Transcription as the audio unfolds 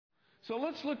So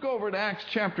let's look over at Acts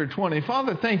chapter 20.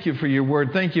 Father, thank you for your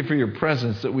word. Thank you for your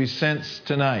presence that we sense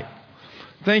tonight.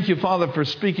 Thank you, Father, for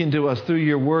speaking to us through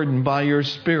your word and by your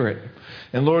Spirit.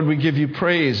 And Lord, we give you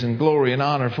praise and glory and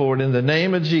honor for it in the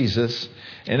name of Jesus.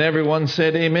 And everyone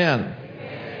said amen.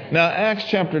 Amen. Now, Acts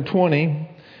chapter 20,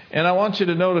 and I want you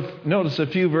to notice a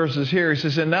few verses here. He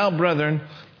says, "And now, brethren,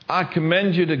 I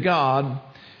commend you to God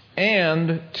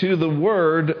and to the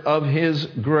word of his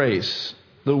grace."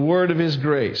 The word of his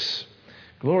grace.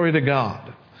 Glory to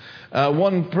God.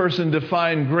 One person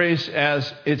defined grace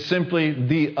as it's simply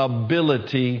the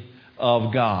ability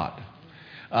of God.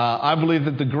 I believe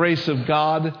that the grace of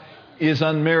God is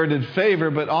unmerited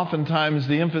favor, but oftentimes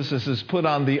the emphasis is put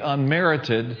on the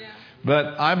unmerited.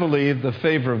 But I believe the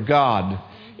favor of God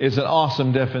is an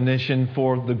awesome definition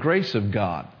for the grace of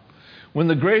God. When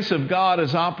the grace of God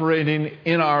is operating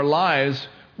in our lives,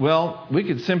 well, we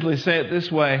could simply say it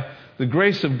this way. The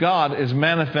grace of God is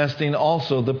manifesting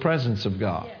also the presence of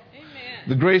God. Yes,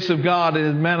 the grace of God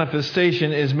in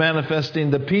manifestation is manifesting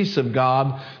the peace of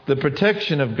God, the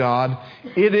protection of God.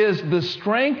 It is the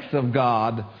strength of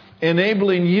God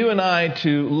enabling you and I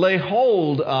to lay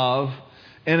hold of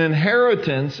an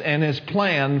inheritance and his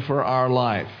plan for our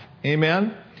life.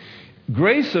 Amen?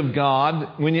 Grace of God,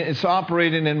 when it's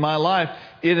operating in my life,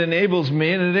 it enables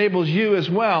me and enables you as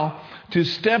well to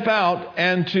step out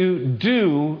and to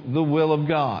do the will of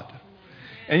God.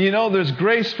 And you know, there's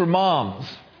grace for moms.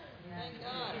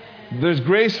 There's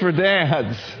grace for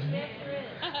dads.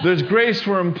 There's grace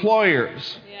for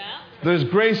employers. There's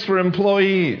grace for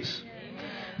employees.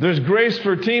 There's grace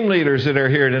for team leaders that are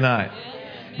here tonight.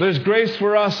 There's grace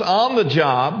for us on the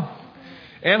job.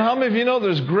 And how many of you know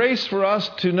there's grace for us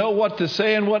to know what to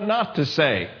say and what not to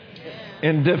say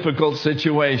in difficult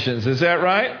situations? Is that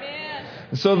right?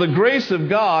 So the grace of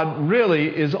God really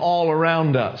is all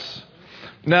around us.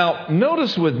 Now,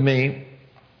 notice with me,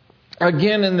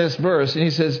 again in this verse, and he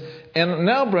says, "And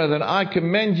now, brethren, I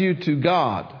commend you to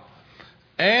God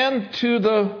and to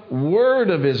the word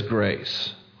of his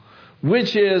grace,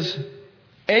 which is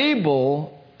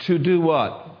able to do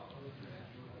what?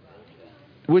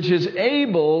 Which is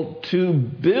able to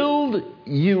build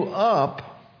you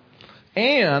up,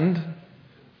 and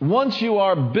once you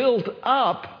are built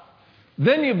up,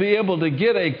 then you'll be able to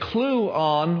get a clue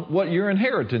on what your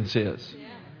inheritance is."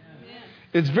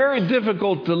 It's very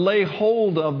difficult to lay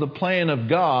hold of the plan of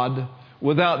God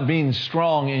without being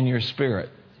strong in your spirit.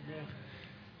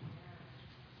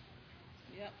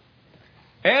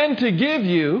 And to give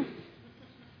you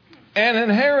an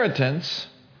inheritance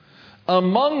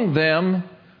among them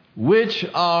which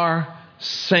are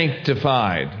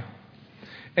sanctified.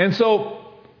 And so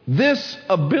this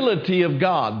ability of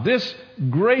God, this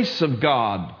grace of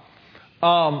God,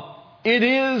 it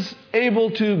is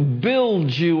able to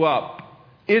build you up.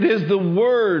 It is the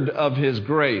word of his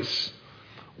grace.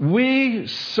 We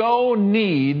so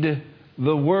need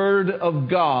the word of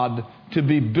God to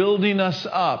be building us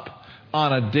up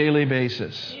on a daily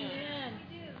basis.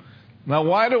 Now,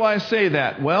 why do I say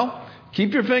that? Well,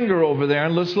 keep your finger over there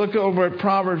and let's look over at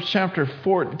Proverbs chapter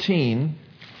 14.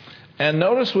 And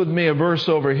notice with me a verse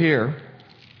over here.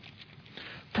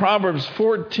 Proverbs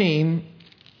 14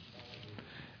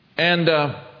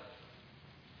 and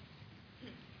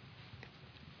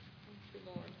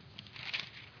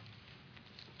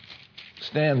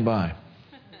stand by.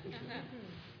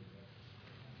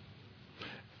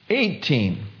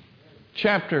 18.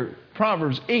 Chapter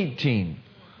Proverbs 18,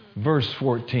 verse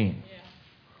 14.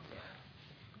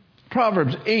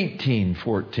 Proverbs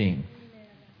 18:14.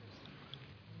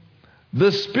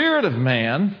 "The spirit of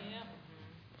man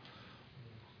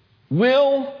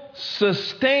will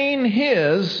sustain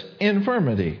his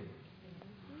infirmity,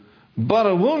 but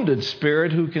a wounded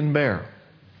spirit who can bear?"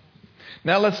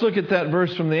 Now let's look at that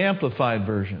verse from the Amplified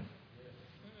Version.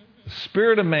 The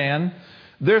spirit of man,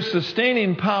 there's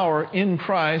sustaining power in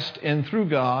Christ and through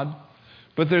God,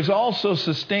 but there's also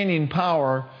sustaining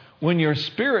power when your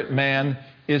spirit man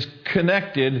is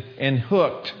connected and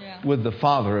hooked with the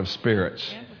Father of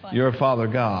spirits, your Father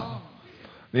God.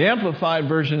 The Amplified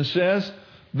Version says,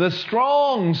 "the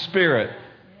strong spirit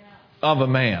of a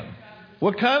man."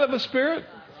 What kind of a spirit?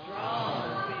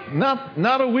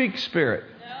 Not a weak spirit.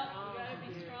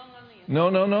 No.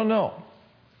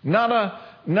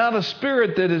 Not a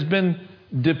spirit that has been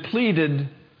depleted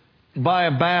by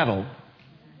a battle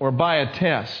or by a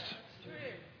test.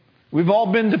 We've all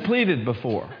been depleted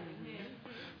before.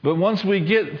 But once we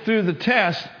get through the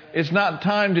test, it's not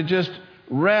time to just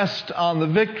rest on the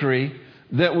victory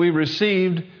that we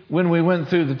received when we went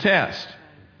through the test.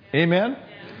 Amen?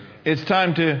 It's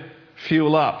time to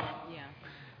fuel up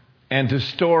and to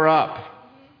store up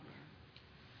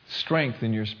strength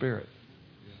in your spirit.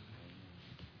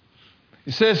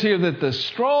 It says here that the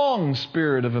strong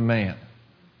spirit of a man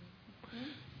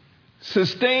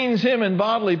sustains him in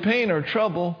bodily pain or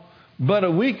trouble, but a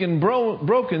weak and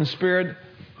broken spirit,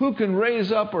 who can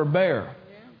raise up or bear?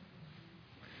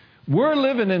 We're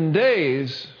living in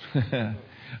days,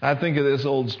 I think of this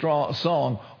old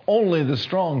song, only the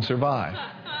strong survive.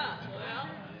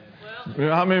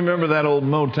 How many remember that old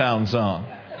Motown song?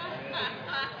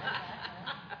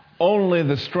 Only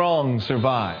the strong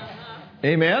survive.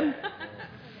 Amen?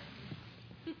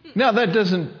 Now that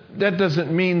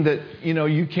doesn't mean that,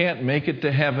 you can't make it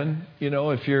to heaven,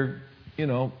 if you're,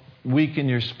 weak in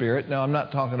your spirit. No, I'm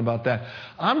not talking about that.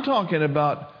 I'm talking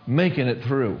about making it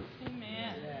through.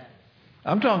 Amen.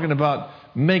 I'm talking about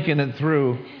making it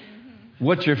through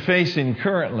what you're facing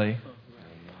currently,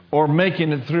 or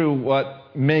making it through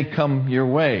what may come your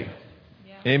way.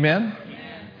 Yeah. Amen?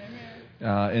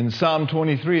 In Psalm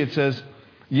 23 it says,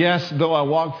 yes, though I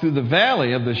walk through the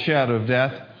valley of the shadow of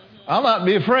death, I'll not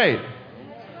be afraid.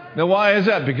 Now why is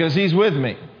that? Because He's with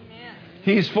me.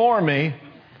 He's for me.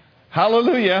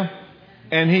 Hallelujah.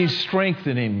 And He's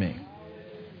strengthening me.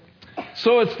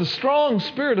 So it's the strong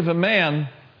spirit of a man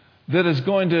that is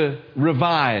going to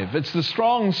revive. It's the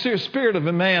strong spirit of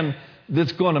a man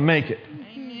that's going to make it.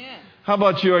 Amen. How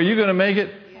about you? Are you going to make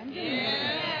it?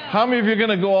 Yeah. How many of you are going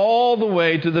to go all the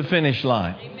way to the finish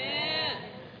line? Amen.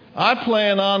 I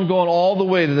plan on going all the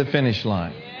way to the finish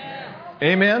line. Yeah.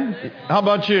 Amen? How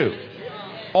about you?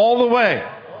 All the way.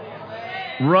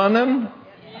 Running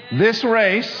this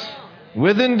race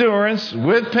with endurance,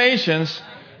 with patience,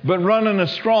 but running a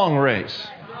strong race.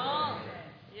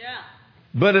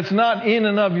 But it's not in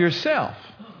and of yourself.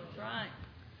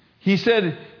 He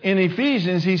said in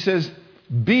Ephesians, he says,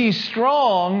 be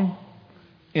strong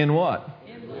in what?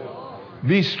 In the Lord.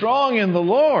 Be strong in the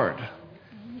Lord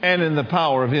and in the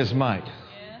power of His might.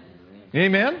 Yeah.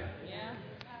 Amen? Yeah.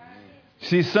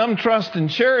 See, some trust in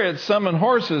chariots, some in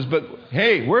horses, but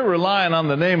hey, we're relying on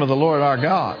the name of the Lord our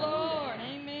God. Lord.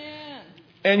 Amen.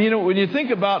 And when you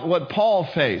think about what Paul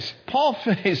faced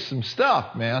some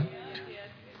stuff, man.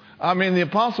 I mean, the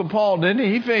Apostle Paul, didn't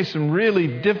he? He faced some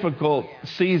really difficult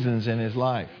seasons in his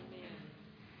life.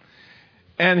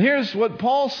 And here's what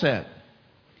Paul said.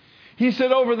 He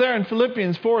said over there in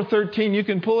Philippians 4:13, you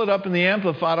can pull it up in the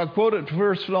Amplified. I'll quote it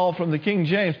first of all from the King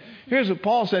James. Here's what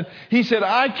Paul said. He said,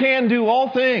 I can do all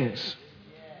things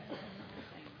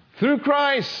through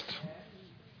Christ,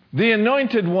 the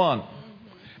Anointed One,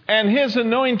 and His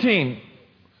anointing,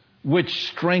 which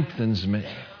strengthens me.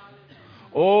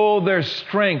 Oh, there's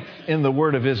strength in the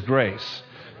word of His grace.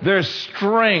 There's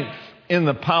strength in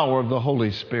the power of the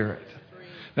Holy Spirit.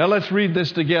 Now let's read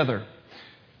this together.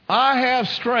 I have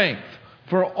strength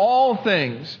for all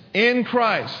things in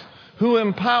Christ who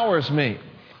empowers me.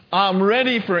 I'm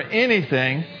ready for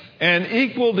anything and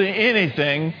equal to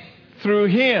anything through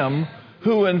Him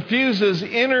who infuses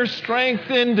inner strength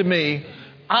into me.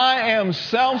 I am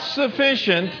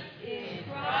self-sufficient.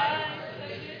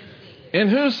 In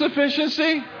whose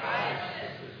sufficiency?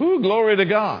 Ooh, glory to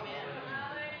God.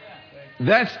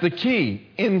 That's the key.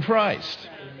 In Christ.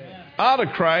 Out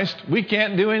of Christ, we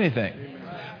can't do anything.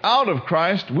 Out of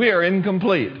Christ, we are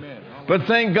incomplete. But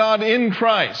thank God in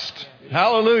Christ,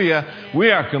 hallelujah, we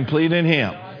are complete in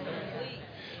Him.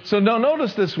 So now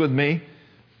notice this with me.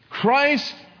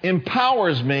 Christ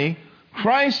empowers me.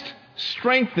 Christ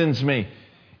strengthens me.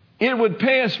 It would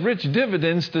pay us rich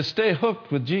dividends to stay hooked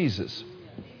with Jesus.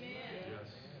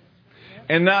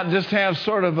 And not just have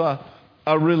sort of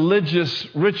a religious,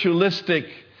 ritualistic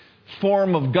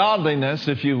form of godliness,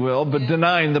 if you will, but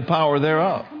denying the power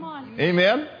thereof.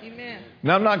 Amen? Amen.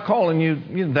 Now, I'm not calling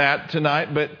you that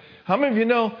tonight, but how many of you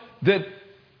know that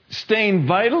staying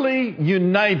vitally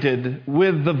united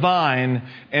with the vine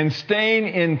and staying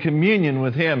in communion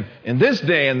with Him in this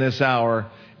day and this hour,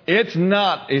 it's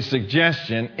not a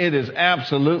suggestion, it is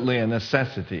absolutely a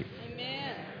necessity.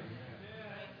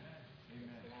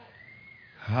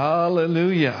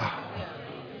 Hallelujah.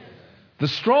 The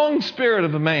strong spirit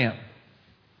of a man.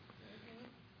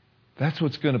 That's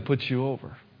what's going to put you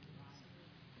over.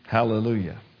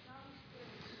 Hallelujah.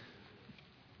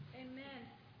 Amen.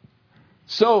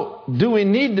 So, do we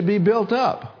need to be built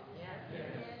up?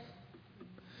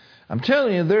 I'm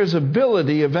telling you, there's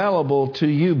ability available to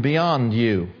you beyond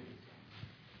you.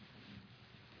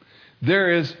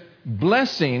 There is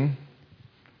blessing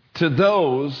to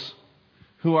those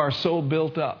who are so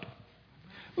built up.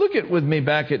 Look with me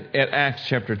back at Acts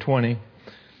chapter 20.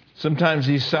 Sometimes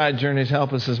these side journeys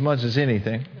help us as much as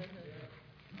anything.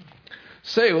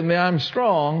 Say it with me, I'm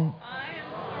strong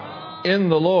in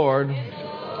the Lord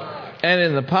and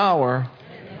in the power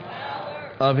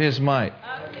of His might.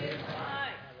 Of His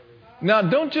might. Now,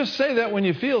 don't just say that when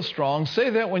you feel strong. Say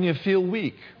that when you feel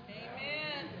weak.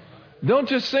 Amen. Don't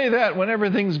just say that when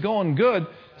everything's going good.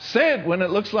 Say it when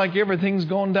it looks like everything's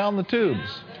going down the tubes.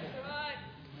 That's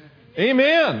right.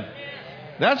 Amen.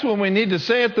 That's when we need to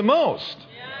say it the most. Yeah.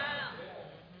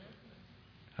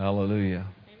 Hallelujah.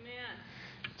 Amen.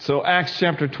 So Acts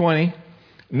chapter 20,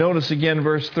 notice again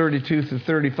verse 32 through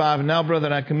 35. And now,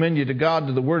 brethren, I commend you to God,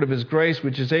 to the word of His grace,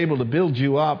 which is able to build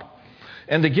you up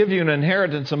and to give you an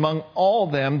inheritance among all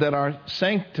them that are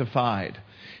sanctified.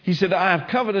 He said, I have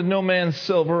coveted no man's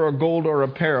silver or gold or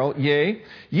apparel. Yea,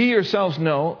 ye yourselves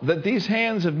know that these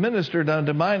hands have ministered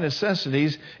unto my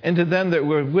necessities and to them that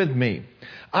were with me.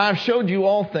 I have showed you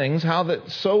all things, how that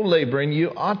so laboring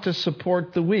you ought to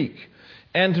support the weak,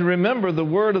 and to remember the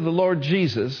word of the Lord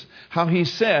Jesus, how He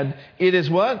said, it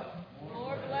is what?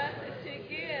 More blessed to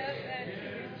give than to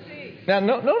receive. Now,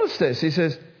 notice this. He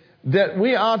says that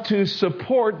we ought to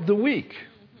support the weak.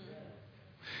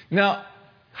 Now,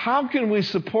 how can we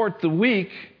support the weak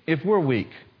if we're weak?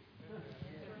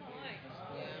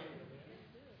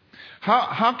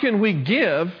 How can we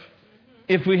give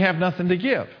if we have nothing to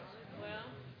give?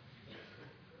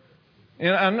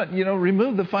 And I'm not,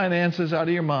 remove the finances out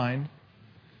of your mind.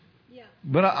 Yeah.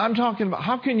 But I'm talking about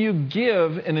how can you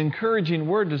give an encouraging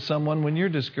word to someone when you're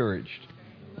discouraged?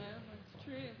 Well, that's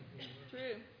true. It's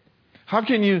true. How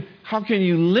can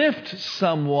you lift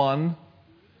someone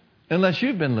unless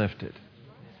you've been lifted?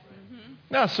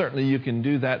 Now, certainly you can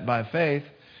do that by faith,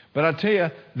 but I tell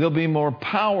you, there'll be more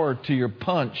power to your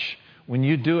punch when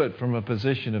you do it from a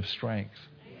position of strength.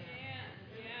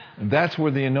 And that's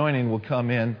where the anointing will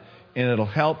come in, and it'll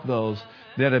help those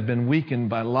that have been weakened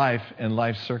by life and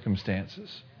life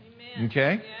circumstances.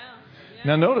 Okay?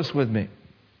 Now, notice with me.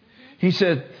 He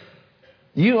said,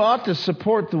 you ought to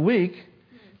support the weak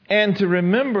and to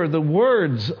remember the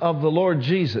words of the Lord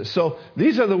Jesus. So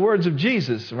these are the words of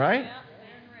Jesus, right?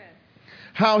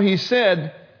 How He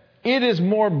said, it is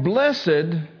more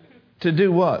blessed to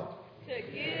do what? To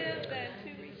give than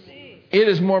to receive. It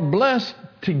is more blessed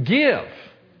to give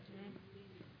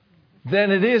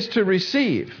than it is to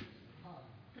receive.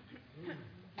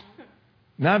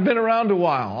 Now, I've been around a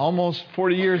while, almost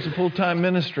 40 years of full-time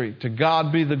ministry. To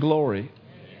God be the glory.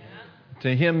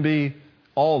 To Him be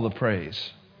all the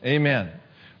praise. Amen.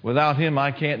 Without Him,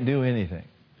 I can't do anything.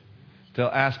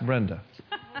 Ask Brenda.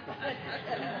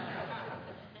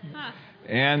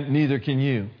 And neither can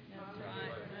you.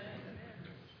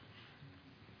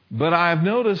 But I've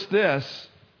noticed this,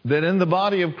 that in the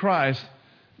body of Christ,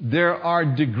 there are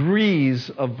degrees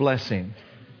of blessing.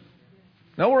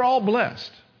 Now, we're all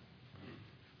blessed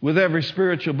with every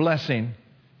spiritual blessing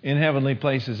in heavenly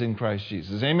places in Christ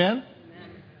Jesus. Amen?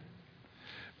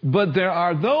 But there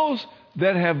are those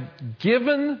that have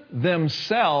given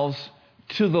themselves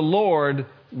to the Lord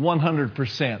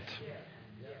 100%.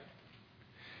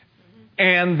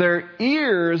 And their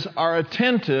ears are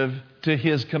attentive to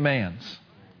His commands.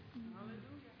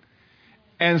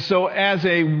 And so as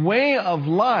a way of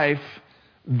life,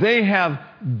 they have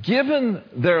given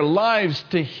their lives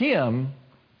to Him,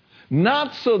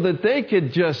 not so that they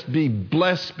could just be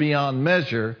blessed beyond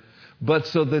measure, but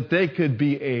so that they could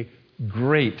be a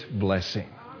great blessing.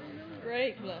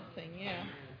 Great blessing, yeah.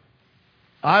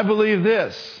 I believe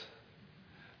this,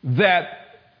 that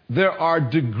there are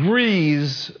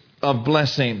degrees of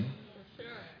blessing.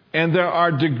 And there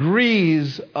are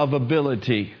degrees of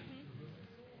ability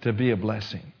to be a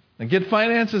blessing. Now, get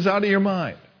finances out of your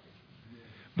mind.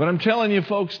 But I'm telling you,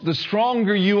 folks, the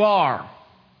stronger you are,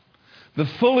 the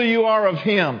fuller you are of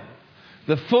Him,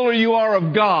 the fuller you are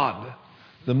of God,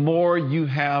 the more you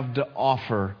have to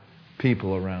offer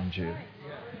people around you.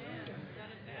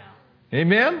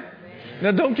 Amen?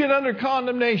 Now, don't get under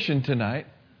condemnation tonight.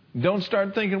 Don't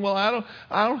start thinking, well,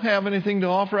 I don't have anything to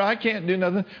offer. I can't do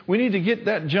nothing. We need to get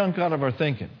that junk out of our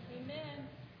thinking. Amen.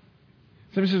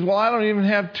 Somebody says, well, I don't even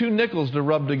have 2 nickels to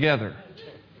rub together.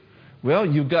 Well,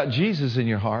 you've got Jesus in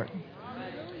your heart.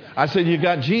 I said, you've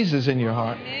got Jesus in your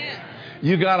heart.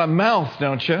 You got a mouth,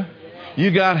 don't you?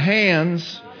 You got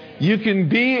hands. You can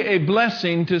be a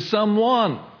blessing to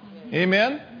someone.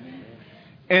 Amen?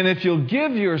 And if you'll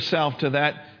give yourself to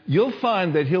that, you'll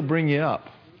find that He'll bring you up.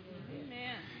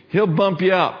 He'll bump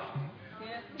you up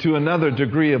to another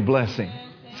degree of blessing.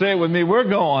 Say it with me. We're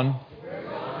going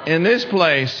in this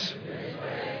place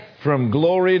from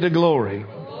glory to glory.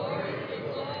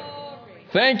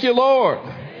 Thank you, Lord.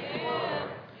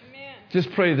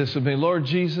 Just pray this with me. Lord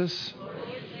Jesus,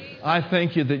 I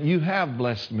thank you that you have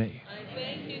blessed me.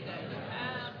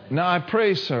 Now I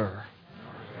pray, sir,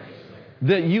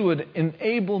 that you would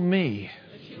enable me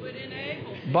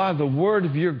by the word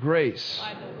of your grace,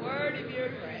 by the word of your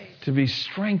grace, to be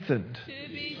strengthened to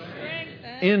be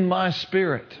strengthened in my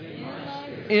spirit,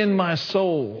 in my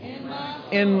soul,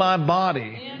 in my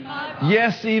body,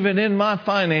 yes, even in my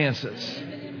finances,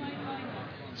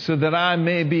 so that I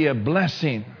may be a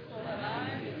blessing,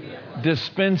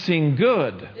 dispensing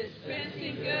good,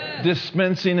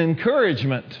 dispensing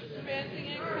encouragement,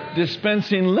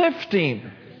 dispensing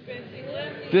lifting,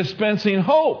 dispensing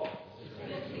hope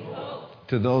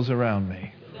to those around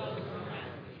me.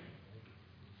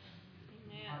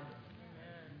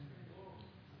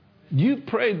 You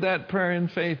prayed that prayer in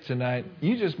faith tonight.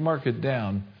 You just mark it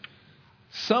down.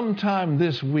 Sometime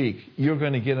this week, you're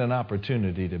going to get an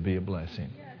opportunity to be a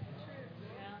blessing.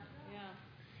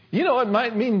 You know, it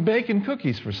might mean baking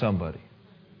cookies for somebody.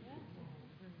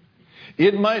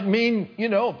 It might mean,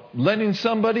 letting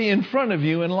somebody in front of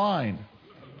you in line.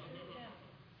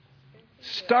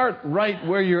 Start right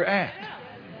where you're at.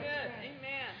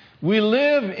 We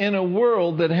live in a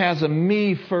world that has a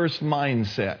me first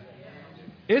mindset.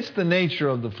 It's the nature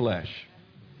of the flesh.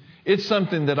 It's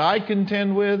something that I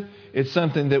contend with. It's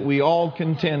something that we all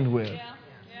contend with.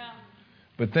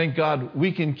 But thank God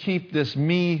we can keep this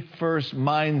me first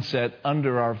mindset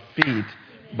under our feet.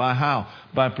 By how?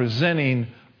 By presenting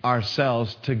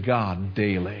ourselves to God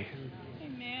daily.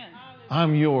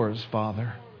 I'm yours,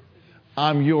 Father.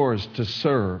 I'm yours to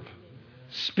serve.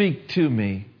 Speak to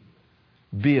me.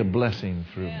 Be a blessing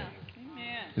through me.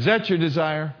 Is that your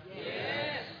desire?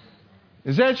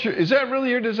 Is that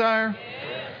really your desire?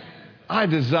 I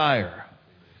desire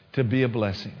to be a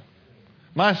blessing.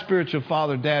 My spiritual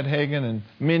father, Dad Hagin, and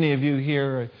many of you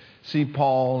here, I see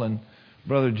Paul and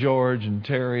Brother George and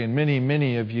Terry and many,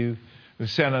 many of you who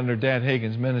sat under Dad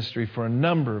Hagin's ministry for a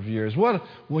number of years. Well,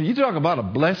 you talk about a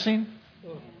blessing?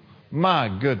 My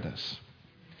goodness.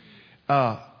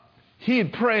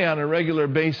 He'd pray on a regular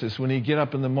basis when he'd get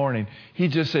up in the morning.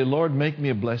 He'd just say, Lord, make me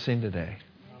a blessing today.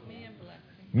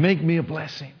 Make me a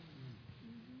blessing.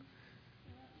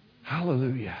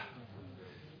 Hallelujah.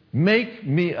 Make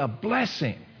me a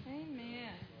blessing. Amen.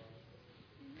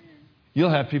 You'll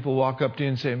have people walk up to you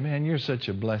and say, man, you're such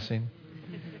a blessing.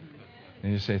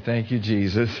 And you say, thank you,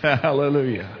 Jesus.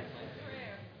 Hallelujah.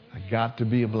 I got to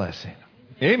be a blessing.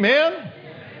 Amen.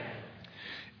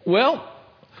 Well,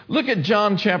 look at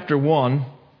John chapter 1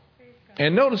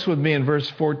 and notice with me in verse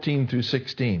 14 through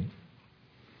 16.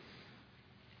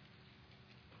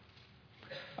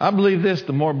 I believe this,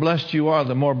 the more blessed you are,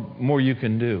 the more you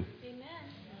can do. Amen.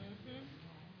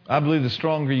 I believe the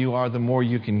stronger you are, the more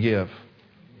you can give.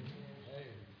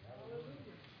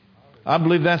 I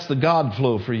believe that's the God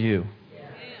flow for you.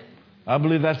 I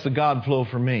believe that's the God flow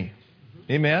for me.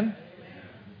 Amen?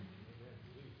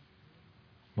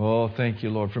 Oh, thank you,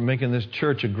 Lord, for making this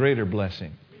church a greater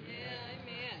blessing.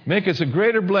 Make us a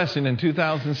greater blessing in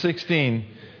 2016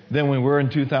 than we were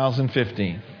in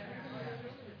 2015.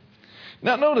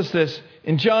 Now notice this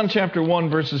in John chapter 1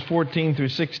 verses 14 through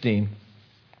 16.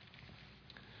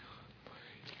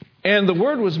 And the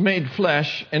Word was made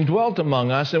flesh and dwelt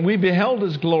among us, and we beheld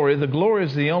His glory. The glory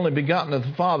is the only begotten of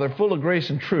the Father, full of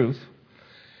grace and truth.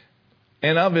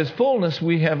 And of His fullness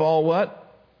we have all what?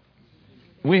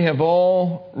 We have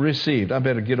all received. I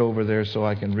better get over there so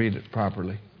I can read it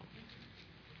properly.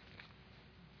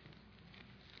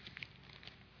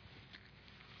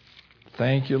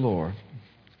 Thank you, Lord.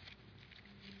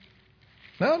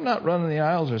 Now, I'm not running the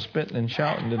aisles or spitting and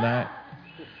shouting tonight,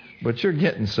 but you're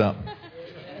getting something.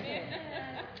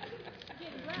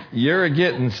 You're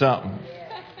getting something.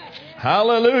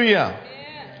 Hallelujah.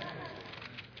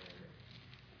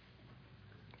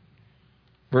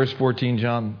 Verse 14,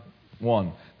 John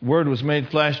 1. The Word was made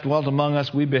flesh, dwelt among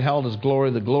us. We beheld His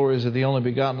glory. The glory is of the only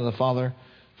begotten of the Father.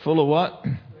 Full of what?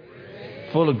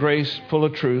 Full of grace, full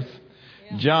of truth.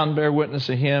 John bare witness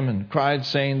of Him and cried,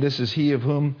 saying, This is He of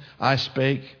whom I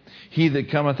spake. He that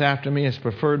cometh after me is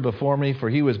preferred before me, for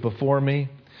He was before me.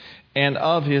 And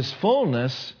of His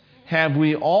fullness have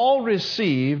we all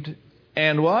received,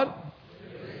 and what?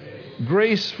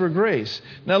 Grace for grace.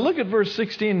 Now look at verse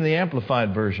 16 in the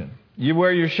Amplified Version. You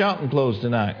wear your shouting clothes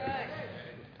tonight.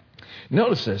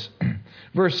 Notice this.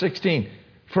 Verse 16.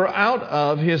 For out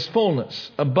of His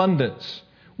fullness, abundance,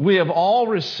 we have all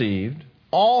received,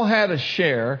 all had a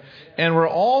share, and were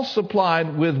all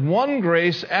supplied with one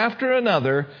grace after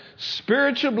another,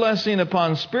 spiritual blessing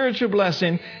upon spiritual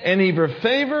blessing, and even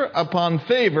favor upon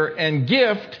favor, and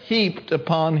gift heaped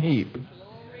upon heap.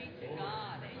 Glory to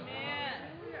God. Amen.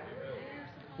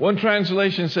 One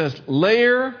translation says,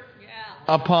 layer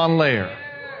upon layer.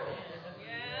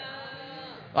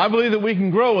 I believe that we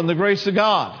can grow in the grace of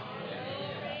God.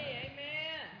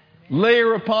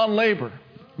 Layer upon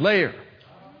Layer.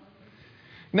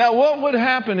 Now, what would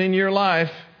happen in your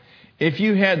life if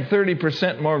you had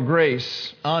 30% more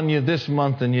grace on you this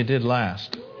month than you did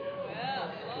last?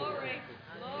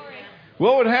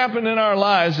 What would happen in our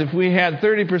lives if we had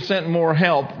 30% more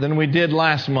help than we did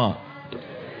last month?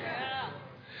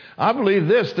 I believe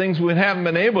this, things we haven't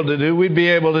been able to do, we'd be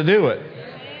able to do it.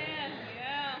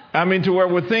 I mean, to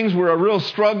where things were a real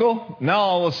struggle, now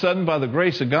all of a sudden, by the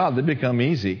grace of God, they become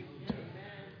easy.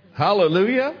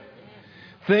 Hallelujah.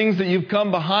 Things that you've come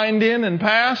behind in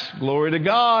past, glory to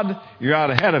God, you're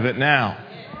out ahead of it now.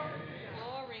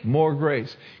 More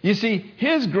grace. You see,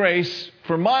 His grace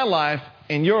for my life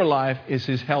and your life is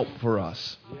His help for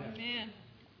us.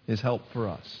 His help for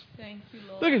us. Thank you,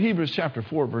 Lord. Look at Hebrews chapter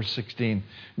 4, verse 16.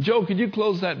 Joe, could you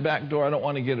close that back door? I don't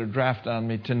want to get a draft on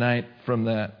me tonight from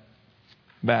that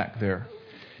back there.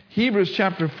 Hebrews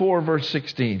chapter 4, verse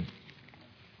 16.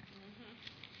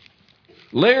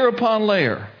 Layer upon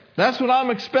layer. That's what I'm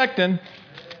expecting.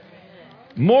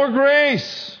 More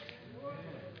grace.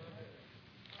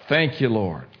 Thank you,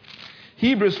 Lord.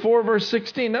 Hebrews 4, verse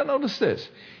 16. Now notice this.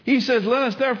 He says, let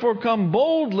us therefore come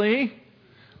boldly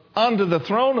unto the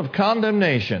throne of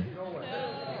condemnation.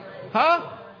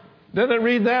 Huh? Didn't it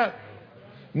read that?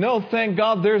 No, thank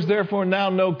God, there's therefore now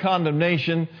no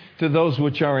condemnation to those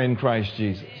which are in Christ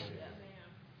Jesus.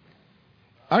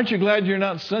 Aren't you glad you're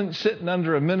not sitting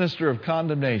under a minister of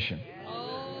condemnation?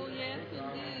 Oh, yes,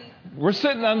 indeed. We're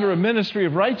sitting under a ministry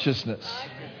of righteousness.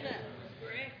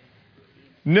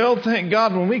 No, thank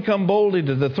God, when we come boldly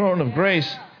to the throne of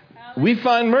grace, we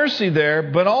find mercy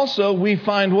there, but also we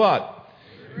find what?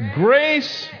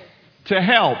 Grace to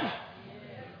help.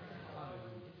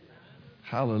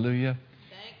 Hallelujah.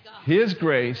 His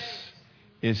grace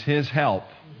is His help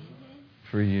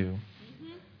for you.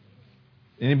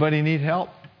 Anybody need help?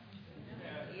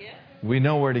 We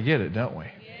know where to get it, don't we?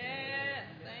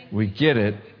 We get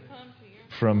it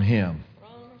from Him.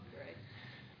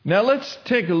 Now let's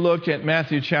take a look at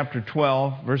Matthew chapter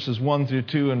 12, verses 1 through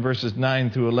 2 and verses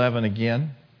 9 through 11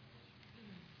 again.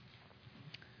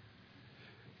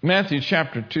 Matthew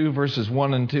chapter 2, verses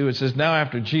 1 and 2, it says, now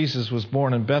after Jesus was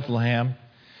born in Bethlehem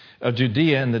of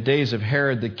Judea in the days of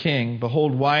Herod the king,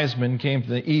 behold, wise men came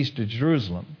from the east to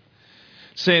Jerusalem,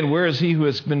 saying, where is he who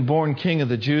has been born king of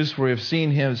the Jews? For we have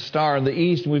seen his star in the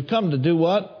east, and we've come to do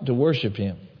what? To worship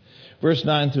him. Verse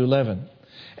 9 through 11.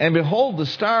 And behold, the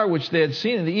star which they had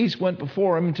seen in the east went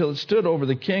before him until it stood over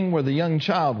the king where the young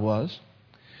child was.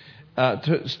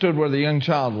 Stood where the young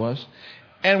child was.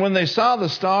 And when they saw the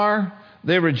star,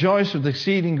 they rejoiced with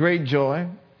exceeding great joy.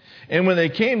 And when they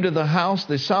came to the house,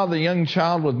 they saw the young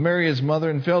child with Mary his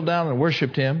mother, and fell down and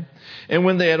worshipped him. And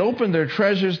when they had opened their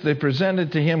treasures, they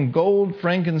presented to him gold,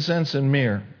 frankincense, and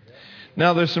myrrh.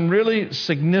 Now there's some really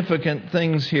significant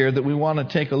things here that we want to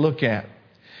take a look at.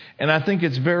 And I think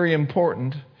it's very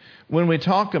important when we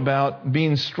talk about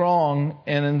being strong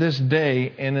and in this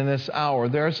day and in this hour.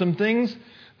 There are some things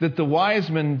that the wise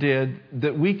men did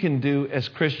that we can do as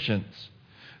Christians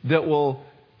that will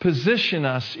position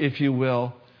us, if you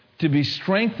will, to be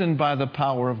strengthened by the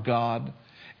power of God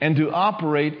and to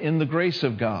operate in the grace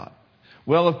of God.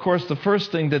 Well, of course, the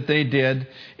first thing that they did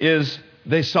is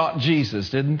they sought Jesus,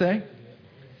 didn't they?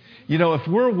 You know, if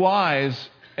we're wise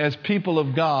as people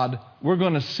of God, we're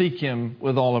going to seek Him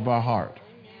with all of our heart.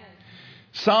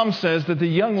 Psalm says that the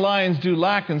young lions do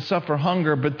lack and suffer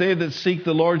hunger, but they that seek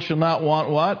the Lord shall not want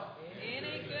what?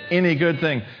 Any good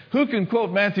thing. Who can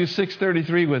quote Matthew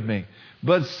 6:33 with me?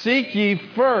 But seek ye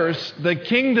first the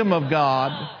kingdom of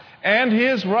God and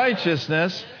His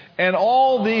righteousness, and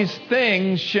all these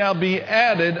things shall be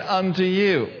added unto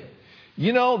you.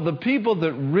 You know, the people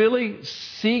that really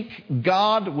seek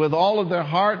God with all of their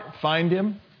heart find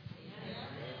Him.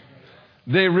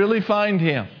 They really find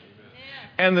Him.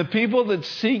 And the people that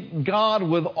seek God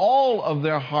with all of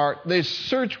their heart, they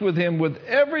search with Him with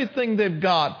everything they've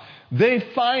got. They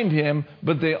find Him,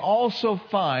 but they also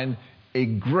find a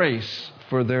grace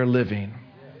for their living.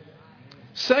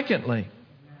 Secondly,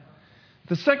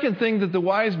 the second thing that the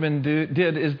wise men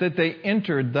did is that they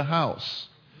entered the house.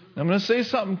 I'm going to say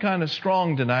something kind of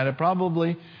strong tonight. I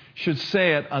probably should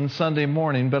say it on Sunday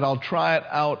morning, but I'll try it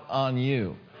out on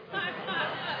you.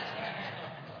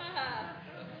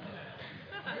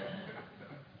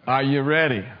 Are you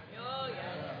ready?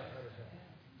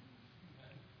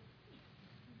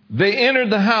 They entered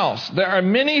the house. There are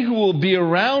many who will be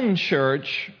around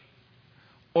church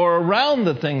or around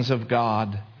the things of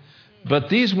God, but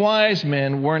these wise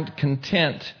men weren't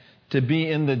content to be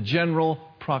in the general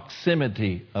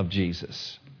proximity of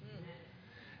Jesus.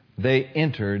 They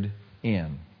entered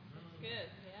in.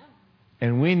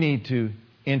 And we need to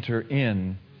enter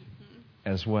in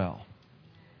as well,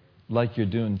 like you're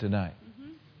doing tonight.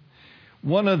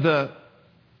 One of the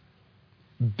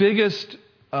biggest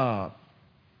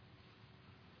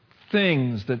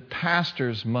things that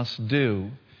pastors must do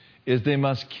is they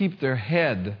must keep their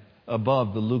head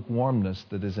above the lukewarmness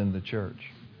that is in the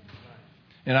church.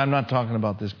 And I'm not talking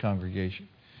about this congregation.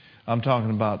 I'm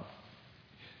talking about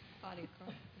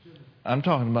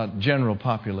general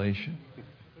population.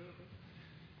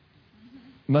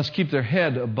 Must keep their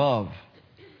head above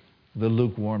the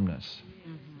lukewarmness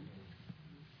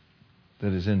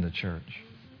that is in the church.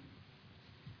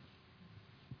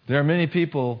 There are many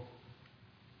people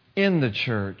in the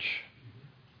church,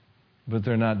 but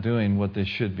they're not doing what they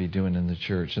should be doing in the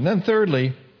church. And then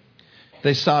thirdly,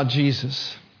 they saw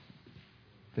Jesus.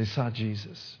 They saw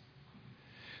Jesus.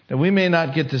 Now, we may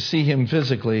not get to see him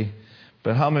physically,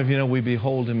 but how many of you know we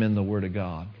behold him in the Word of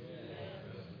God?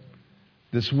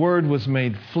 This Word was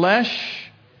made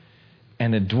flesh,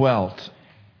 and it dwelt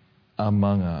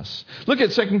among us. Look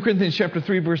at 2 Corinthians chapter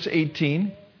 3, verse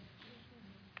 18.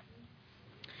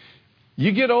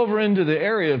 You get over into the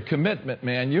area of commitment,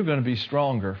 man, you're going to be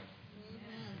stronger.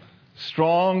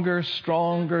 Stronger,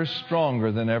 stronger,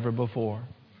 stronger than ever before.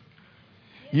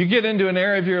 You get into an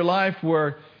area of your life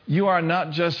where you are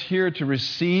not just here to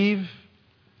receive,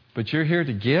 but you're here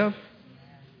to give.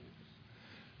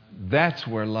 That's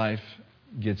where life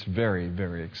gets very,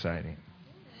 very exciting.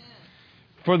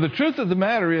 For the truth of the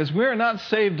matter is, we're not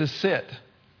saved to sit.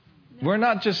 We're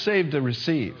not just saved to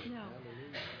receive.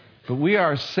 But we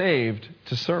are saved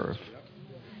to serve.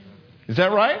 Is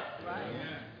that right?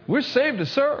 We're saved to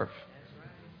serve.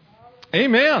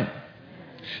 Amen.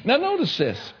 Now notice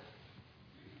this.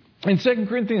 In 2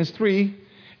 Corinthians 3,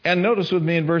 and notice with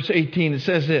me in verse 18, it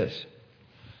says this.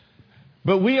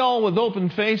 But we all with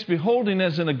open face, beholding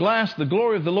as in a glass the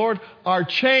glory of the Lord, are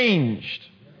changed.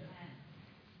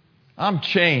 I'm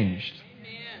changed.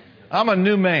 I'm a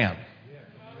new man.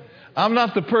 I'm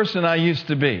not the person I used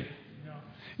to be.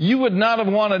 You would not have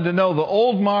wanted to know the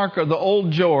old Mark or the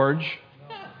old George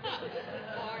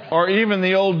or even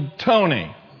the old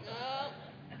Tony.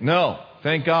 No,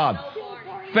 thank God.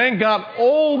 Thank God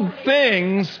old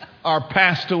things are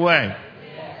passed away.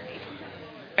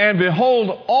 And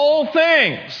behold, all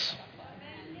things.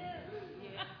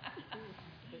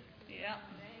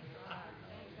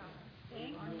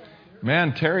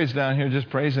 Man, Terry's down here just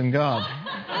praising God.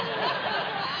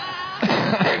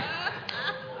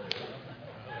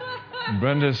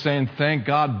 Brenda's saying, thank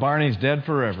God Barney's dead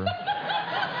forever.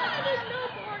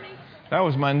 That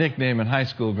was my nickname in high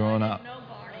school growing up.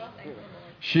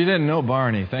 She didn't know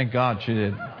Barney. Thank God she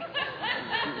did.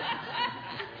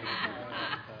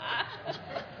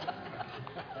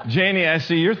 Janie, I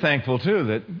see you're thankful too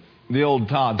that the old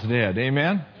Todd's dead.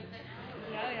 Amen?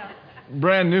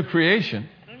 Brand new creation.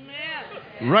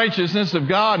 Righteousness of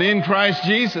God in Christ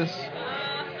Jesus.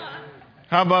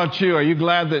 How about you? Are you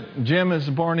glad that Jim is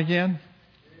born again?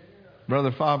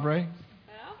 Brother Fabre? Yeah.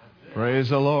 Praise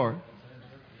the Lord.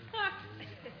 I'm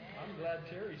glad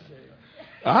Terry's saved.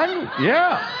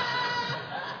 Yeah.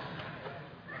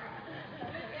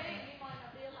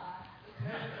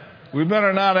 We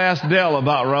better not ask Dell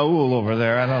about Raul over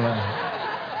there. I don't know.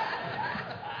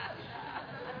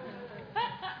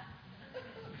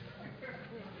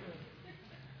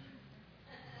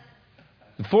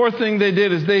 The fourth thing they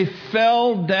did is they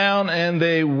fell down and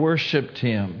they worshiped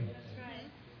him.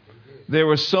 They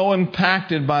were so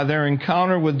impacted by their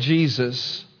encounter with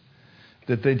Jesus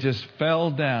that they just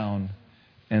fell down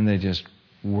and they just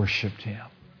worshiped him.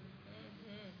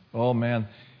 Oh man,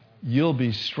 you'll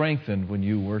be strengthened when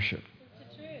you worship.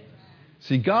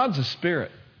 See, God's a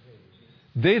spirit.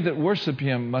 They that worship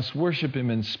him must worship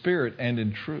him in spirit and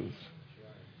in truth.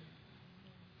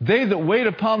 They that wait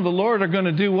upon the Lord are going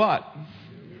to do what?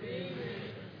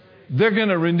 They're going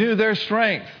to renew their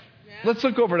strength. Let's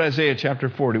look over at Isaiah chapter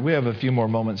 40. We have a few more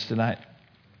moments tonight.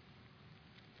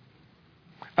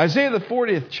 Isaiah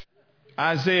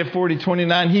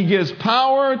 40:29. He gives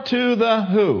power to the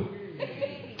who?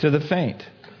 To the faint.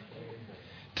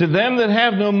 To them that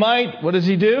have no might, what does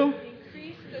he do?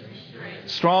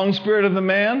 Strong spirit of the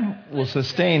man will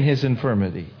sustain his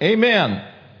infirmity. Amen.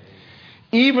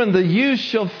 Even the youth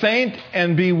shall faint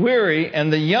and be weary,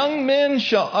 and the young men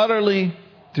shall utterly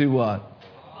do what?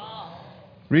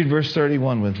 Read verse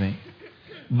 31 with me.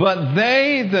 But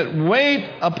they that wait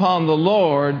upon the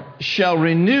Lord shall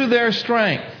renew their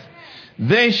strength.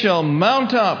 They shall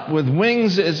mount up with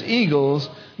wings as eagles.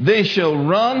 They shall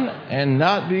run and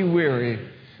not be weary.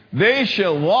 They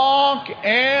shall walk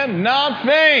and not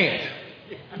faint.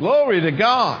 Glory to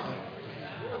God.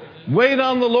 Wait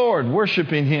on the Lord,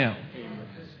 worshiping him.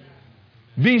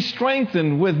 Be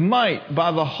strengthened with might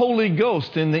by the Holy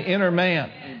Ghost in the inner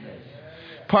man.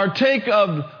 Partake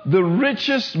of the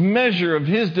richest measure of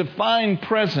His divine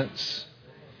presence.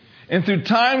 And through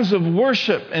times of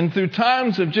worship and through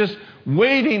times of just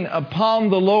waiting upon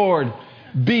the Lord,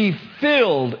 be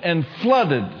filled and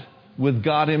flooded with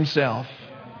God Himself.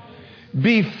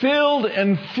 Be filled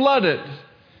and flooded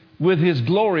with His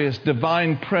glorious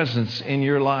divine presence in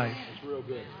your life.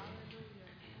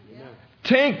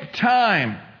 Take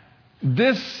time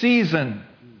this season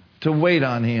to wait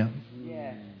on Him.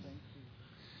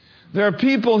 There are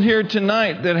people here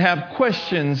tonight that have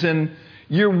questions, and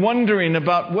you're wondering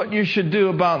about what you should do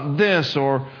about this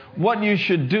or what you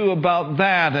should do about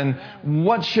that, and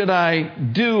what should I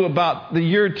do about the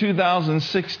year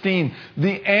 2016.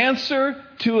 The answer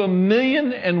to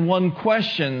 1,000,001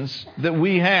 questions that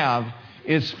we have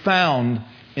is found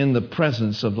in the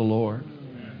presence of the Lord.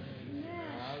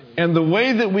 And the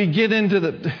way that we get into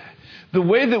the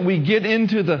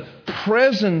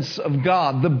presence of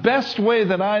God, the best way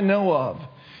that I know of,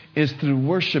 is through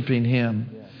worshiping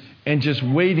Him and just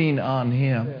waiting on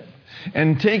Him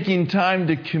and taking time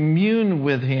to commune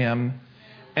with Him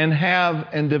and have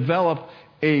and develop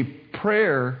a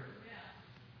prayer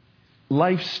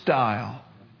lifestyle.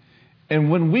 And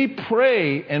when we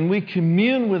pray and we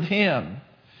commune with Him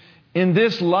in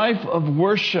this life of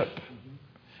worship,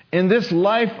 in this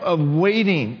life of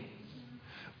waiting,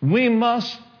 we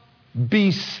must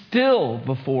be still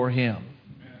before Him.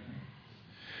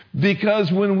 Because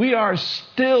when we are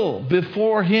still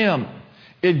before Him,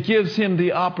 it gives Him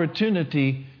the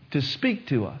opportunity to speak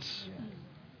to us.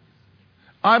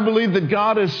 I believe that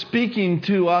God is speaking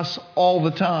to us all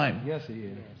the time. Yes, He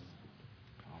is.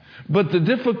 But the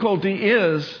difficulty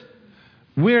is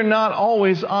we're not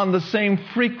always on the same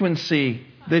frequency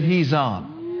that He's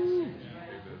on.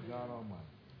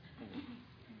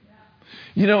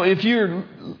 You know, if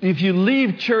you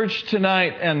leave church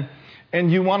tonight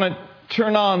and you want to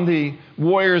turn on the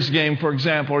Warriors game, for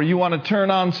example, or you want to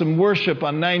turn on some worship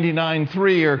on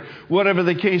 99.3 or whatever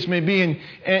the case may be,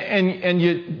 and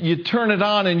you turn it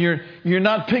on and you're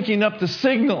not picking up the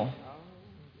signal.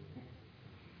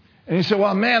 And you say,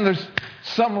 well, man, there's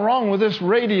something wrong with this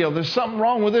radio. There's something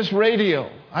wrong with this radio.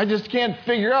 I just can't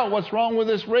figure out what's wrong with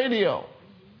this radio.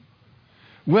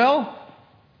 Well,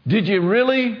 did you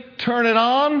really turn it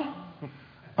on?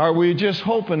 Or were you just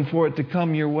hoping for it to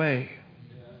come your way?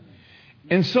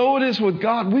 And so it is with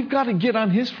God. We've got to get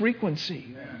on His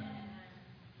frequency.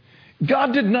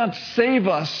 God did not save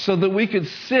us so that we could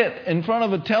sit in front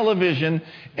of a television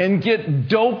and get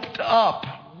doped up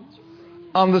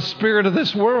on the spirit of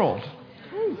this world.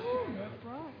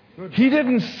 He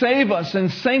didn't save us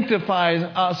and sanctify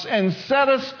us and set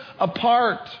us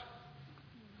apart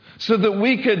so that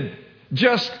we could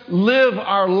just live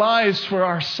our lives for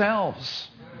ourselves.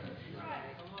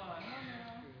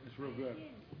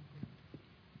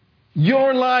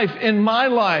 Your life and my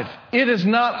life, it is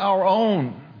not our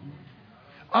own.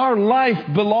 Our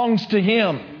life belongs to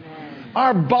Him.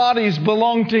 Our bodies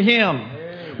belong to Him.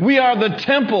 We are the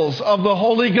temples of the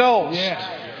Holy Ghost.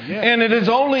 And it is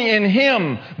only in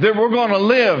Him that we're going to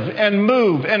live and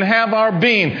move and have our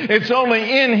being. It's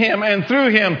only in Him and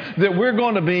through Him that we're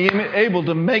going to be able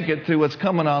to make it through what's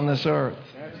coming on this earth.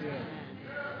 That's it.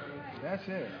 That's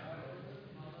it.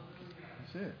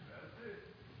 That's it.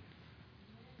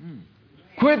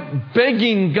 Quit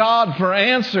begging God for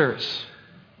answers.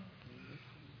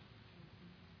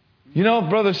 You know,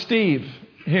 Brother Steve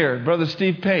here, Brother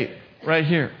Steve Pate, right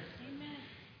here.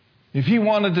 If he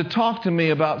wanted to talk to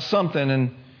me about something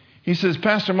and he says,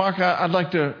 Pastor Mark, I'd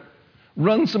like to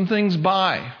run some things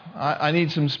by. I need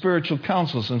some spiritual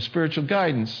counsel, some spiritual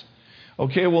guidance.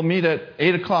 Okay, we'll meet at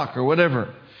 8 o'clock or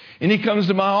whatever. And he comes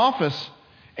to my office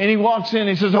and he walks in and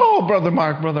he says, oh, Brother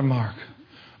Mark, Brother Mark.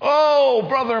 Oh,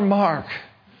 Brother Mark.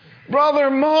 Brother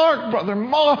Mark, Brother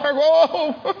Mark.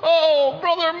 Oh,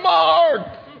 Brother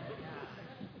Mark.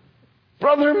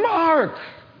 Brother Mark.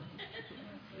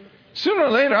 Sooner or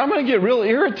later, I'm going to get real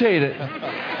irritated.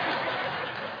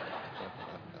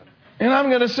 And I'm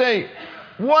going to say,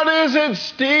 what is it,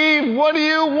 Steve? What do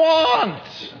you want?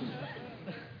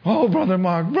 Oh, Brother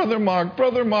Mark, Brother Mark,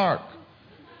 Brother Mark.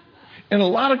 And a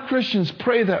lot of Christians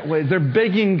pray that way. They're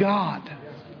begging God.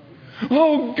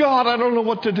 Oh, God, I don't know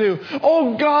what to do.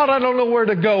 Oh, God, I don't know where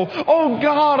to go. Oh,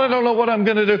 God, I don't know what I'm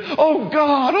going to do. Oh,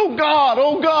 God, oh, God,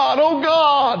 oh, God, oh,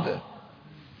 God.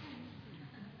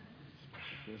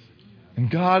 And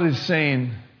God is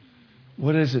saying,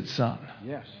 what is it, son?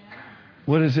 Yes.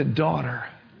 What is it, daughter?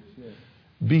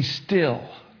 Be still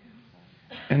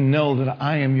and know that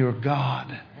I am your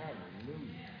God.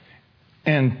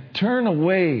 And turn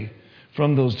away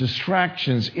from those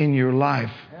distractions in your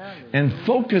life and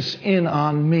focus in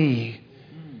on me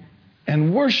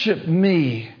and worship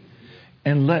me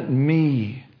and let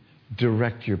me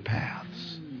direct your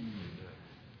paths.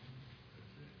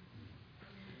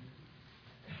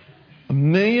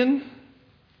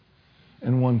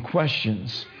 1,000,001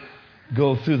 questions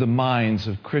go through the minds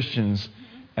of Christians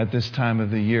at this time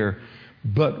of the year,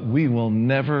 but we will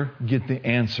never get the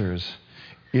answers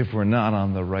if we're not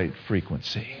on the right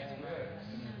frequency.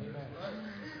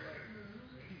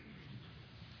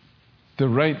 The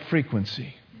right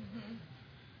frequency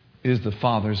is the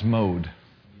Father's mode.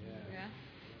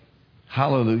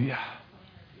 Hallelujah.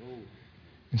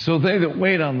 And so they that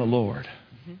wait on the Lord.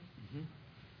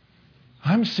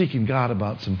 I'm seeking God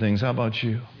about some things. How about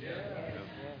you?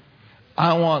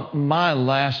 I want my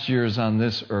last years on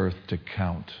this earth to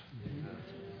count.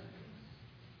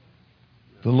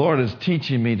 The Lord is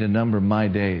teaching me to number my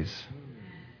days.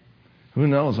 Who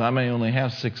knows? I may only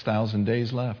have 6,000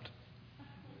 days left.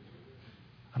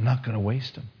 I'm not going to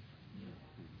waste them.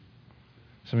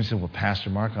 Somebody said, well, Pastor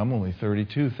Mark, I'm only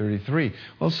 32, 33.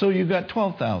 Well, so you got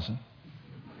 12,000.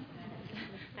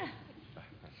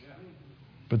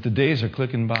 But the days are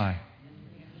clicking by.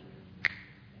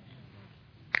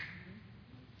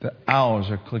 The hours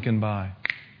are clicking by.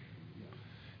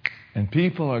 And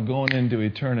people are going into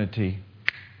eternity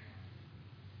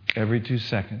every 2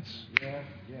 seconds.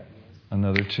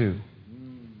 Another 2.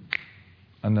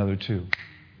 Another 2.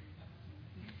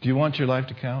 Do you want your life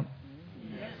to count?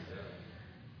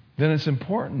 Then it's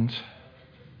important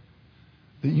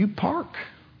that you park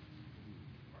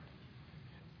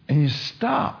and you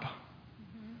stop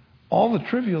all the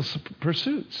trivial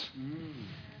pursuits.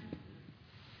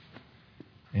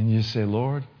 And you say,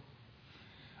 Lord,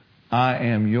 I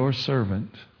am your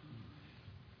servant.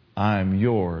 I am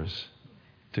yours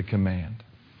to command.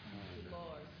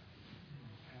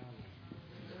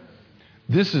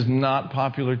 This is not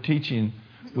popular teaching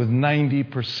with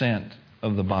 90%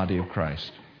 of the body of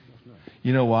Christ.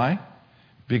 You know why?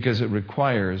 Because it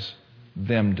requires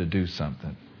them to do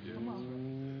something.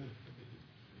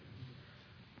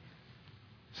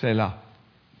 Selah.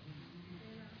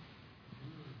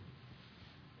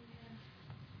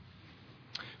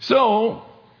 So,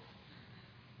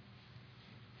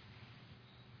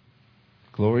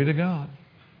 glory to God.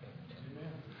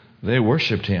 They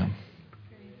worshiped Him.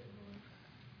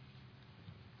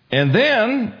 And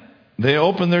then they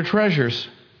opened their treasures.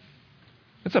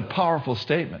 It's a powerful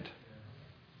statement.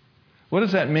 What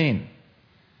does that mean?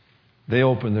 They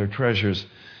opened their treasures.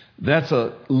 That's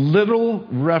a literal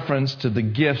reference to the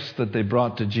gifts that they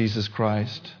brought to Jesus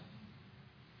Christ.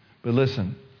 But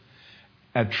listen,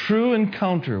 a true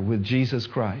encounter with Jesus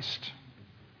Christ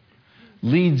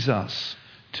leads us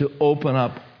to open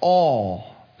up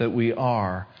all that we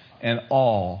are and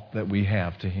all that we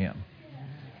have to Him.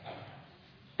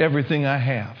 Everything I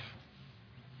have,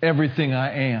 everything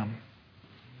I am,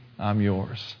 I'm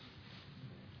yours.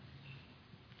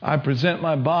 I present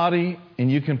my body,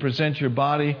 and you can present your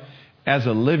body as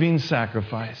a living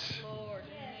sacrifice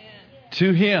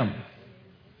to Him,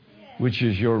 which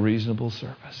is your reasonable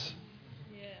service.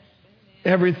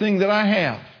 Everything that I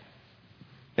have,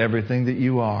 everything that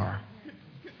you are,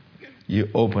 you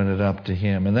open it up to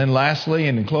Him. And then lastly,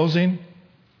 and in closing,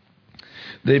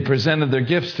 they presented their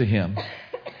gifts to Him.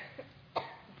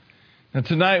 Now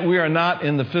tonight we are not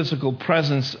in the physical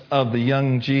presence of the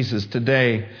young Jesus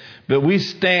today, but we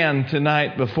stand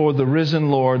tonight before the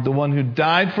risen Lord, the one who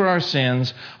died for our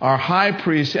sins, our high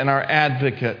priest and our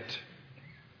advocate.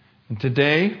 And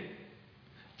today,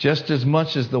 just as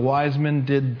much as the wise men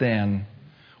did then,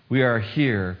 we are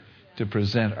here to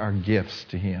present our gifts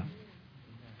to Him.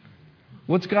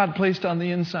 What's God placed on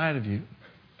the inside of you?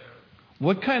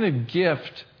 What kind of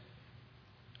gift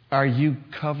are you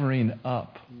covering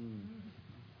up?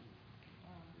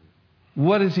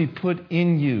 What has He put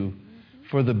in you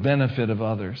for the benefit of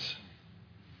others?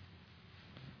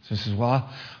 So He says, well,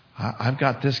 I've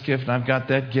got this gift and I've got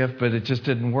that gift, but it just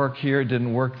didn't work here, it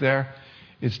didn't work there.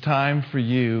 It's time for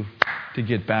you to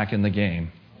get back in the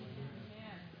game.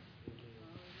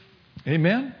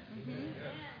 Amen?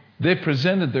 They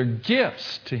presented their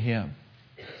gifts to Him.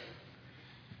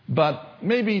 But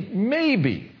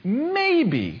maybe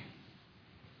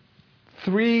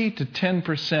 3 to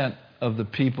 10% of the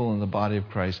people in the body of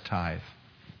Christ tithe.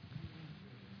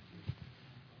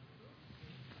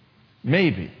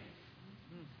 Maybe.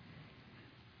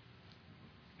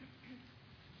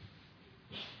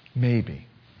 Maybe.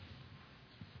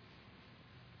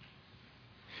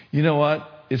 You know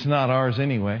what? It's not ours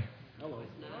anyway.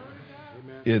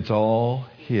 It's all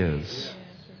His.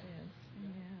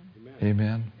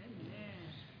 Amen.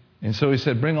 And so he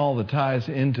said, bring all the tithes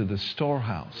into the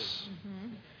storehouse.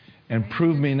 And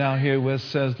prove me now herewith,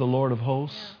 says the Lord of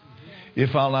hosts,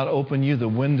 if I'll not open you the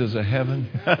windows of heaven,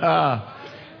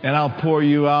 and I'll pour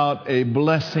you out a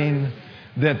blessing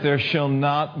that there shall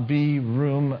not be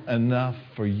room enough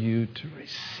for you to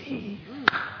receive.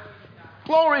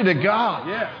 Glory to God.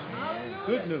 Yeah.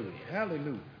 Good news.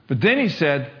 Hallelujah. But then he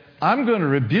said, I'm going to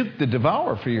rebuke the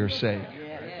devourer for your sake.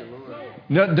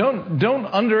 No, don't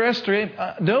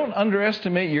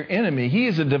underestimate your enemy. He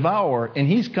is a devourer, and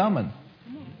he's coming.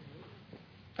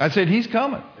 I said, he's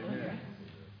coming.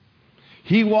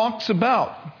 He walks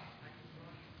about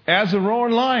as a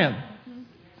roaring lion,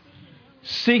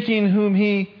 seeking whom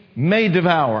he may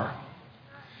devour.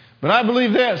 But I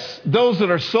believe this, those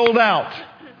that are sold out,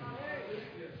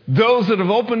 those that have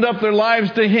opened up their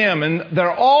lives to him, and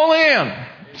they're all in.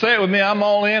 Say it with me, I'm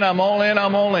all in, I'm all in,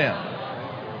 I'm all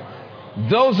in.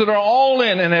 Those that are all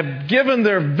in and have given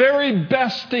their very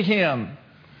best to him,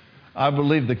 I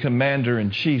believe the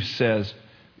commander-in-chief says,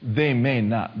 they may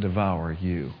not devour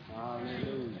you.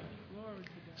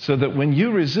 So that when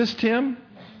you resist him,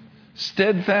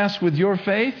 steadfast with your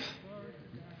faith,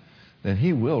 then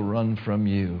he will run from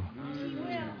you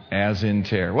as in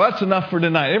terror. Well, that's enough for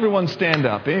tonight. Everyone stand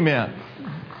up. Amen.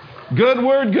 Good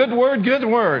word, good word, good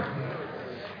word.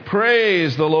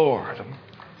 Praise the Lord.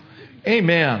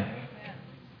 Amen.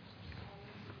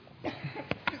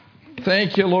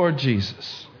 Thank you, Lord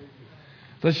Jesus.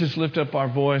 Let's just lift up our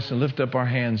voice and lift up our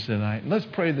hands tonight. Let's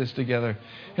pray this together.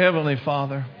 Heavenly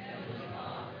Father,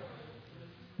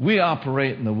 we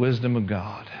operate in the wisdom of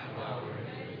God.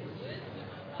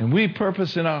 And we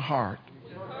purpose in our heart,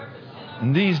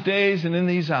 in these days and in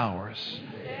these hours,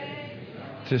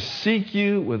 to seek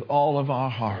you with all of our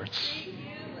hearts.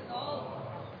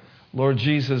 Lord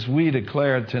Jesus, we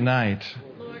declare tonight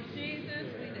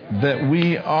that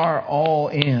we are all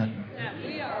in.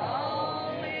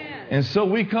 And so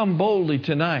we come boldly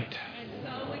tonight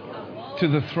to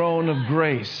the throne of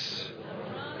grace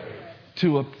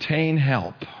to obtain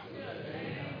help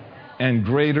and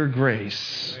greater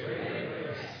grace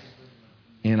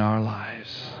in our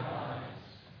lives.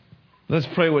 Let's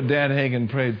pray what Dad Hagin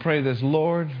prayed. Pray this,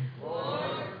 Lord,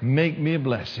 make me a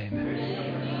blessing.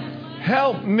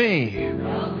 Help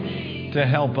me to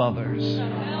help others.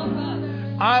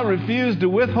 I refuse to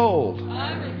withhold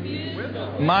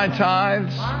my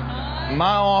tithes,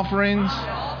 my offerings.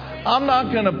 I'm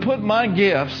not going to put my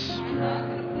gifts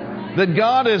that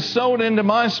God has sowed into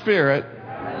my spirit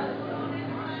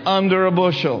under a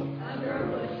bushel.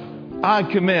 I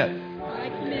commit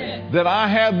that I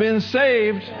have been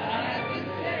saved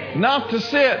not to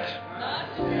sit,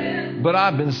 but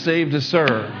I've been saved to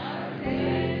serve.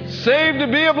 Saved to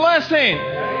be a blessing.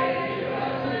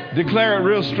 Declare it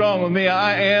real strong with me.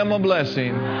 I am a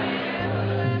blessing.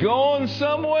 Going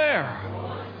somewhere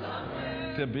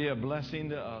to be a blessing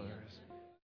to others.